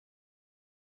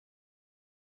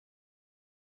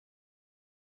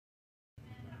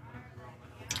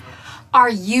Are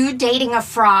you dating a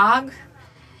frog?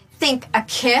 Think a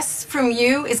kiss from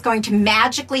you is going to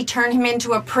magically turn him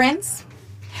into a prince?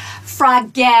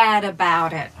 Forget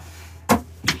about it.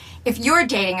 If you're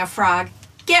dating a frog,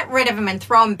 get rid of him and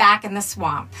throw him back in the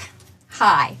swamp.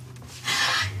 Hi,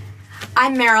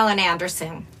 I'm Marilyn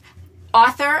Anderson,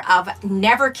 author of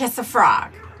Never Kiss a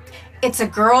Frog. It's a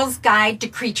girl's guide to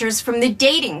creatures from the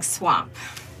dating swamp.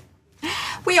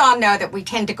 We all know that we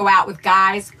tend to go out with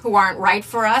guys who aren't right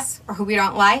for us or who we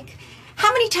don't like.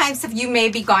 How many times have you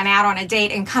maybe gone out on a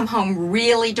date and come home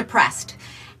really depressed,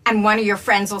 and one of your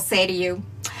friends will say to you,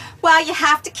 well, you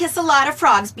have to kiss a lot of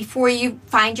frogs before you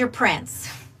find your prince.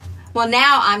 Well,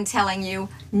 now I'm telling you,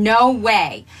 no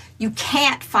way. You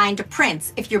can't find a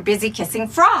prince if you're busy kissing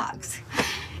frogs.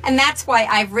 And that's why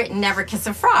I've written Never Kiss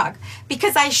a Frog,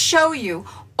 because I show you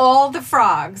all the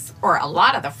frogs, or a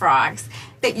lot of the frogs,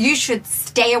 that you should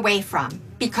stay away from,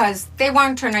 because they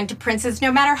won't turn into princes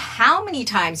no matter how many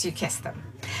times you kiss them.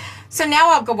 So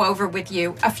now I'll go over with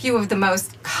you a few of the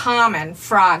most common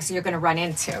frogs you're going to run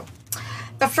into.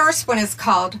 The first one is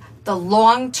called the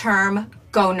long-term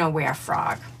go-nowhere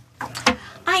frog.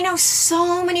 I know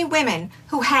so many women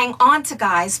who hang on to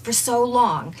guys for so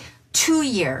long, 2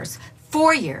 years,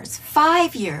 4 years,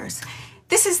 5 years.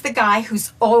 This is the guy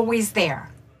who's always there.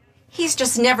 He's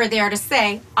just never there to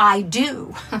say, I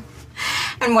do.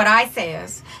 And what I say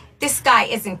is, this guy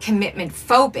isn't commitment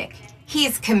phobic.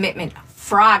 He's commitment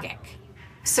frogic.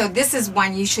 So this is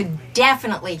one you should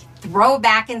definitely throw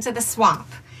back into the swamp.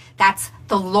 That's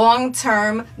the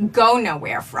long-term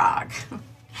go-nowhere frog.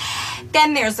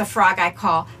 Then there's a frog I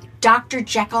call Dr.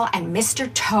 Jekyll and Mr.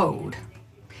 Toad.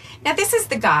 Now this is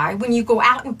the guy, when you go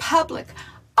out in public,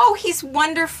 oh, he's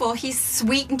wonderful, he's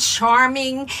sweet and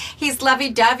charming, he's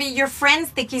lovey-dovey, your friends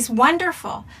think he's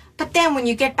wonderful. But then when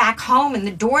you get back home and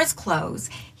the doors close,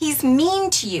 he's mean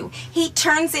to you. He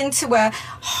turns into a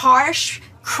harsh,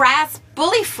 crass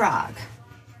bully frog.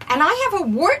 And I have a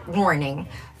wart warning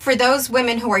for those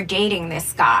women who are dating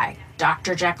this guy,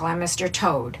 Dr. Jekyll and Mr.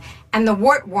 Toad. And the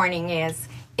wart warning is,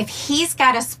 if he's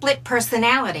got a split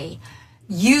personality,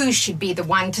 you should be the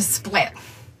one to split.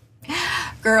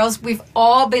 Girls, we've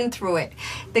all been through it.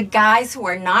 The guys who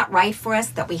are not right for us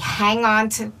that we hang on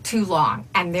to too long,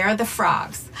 and they're the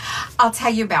frogs. I'll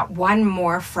tell you about one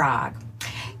more frog.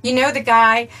 You know the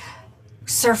guy,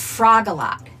 Sir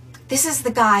Frog-a-Lot. This is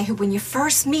the guy who, when you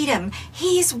first meet him,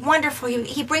 he's wonderful.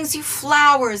 He brings you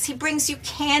flowers, he brings you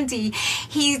candy,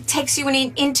 he takes you in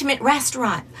an intimate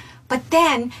restaurant. But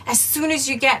then, as soon as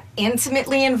you get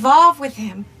intimately involved with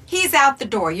him, he's out the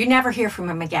door. You never hear from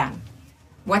him again.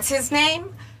 What's his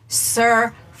name?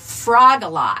 Sir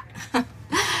Frog-a-Lot.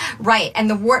 Right, and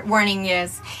the wart warning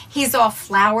is, he's all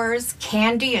flowers,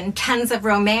 candy, and tons of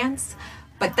romance,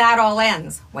 but that all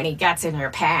ends when he gets in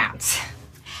your pants.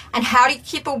 And how do you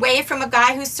keep away from a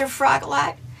guy who's Sir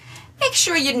Frog-a-Lot? Make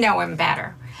sure you know him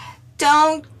better.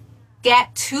 Don't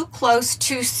get too close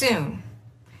too soon.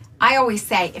 I always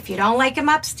say, if you don't like him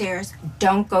upstairs,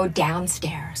 don't go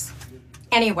downstairs.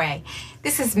 Anyway,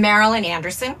 this is Marilyn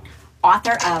Anderson,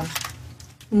 author of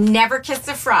Never Kiss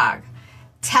a Frog,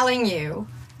 telling you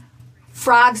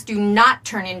frogs do not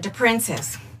turn into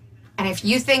princes. And if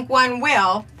you think one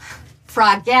will,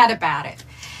 forget about it.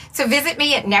 So visit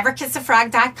me at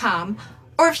neverkissafrog.com,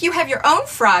 or if you have your own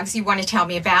frogs you want to tell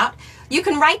me about, you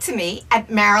can write to me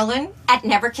at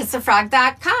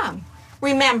marilyn@neverkissafrog.com.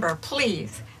 Remember,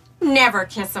 please, never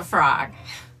kiss a frog.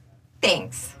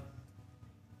 Thanks.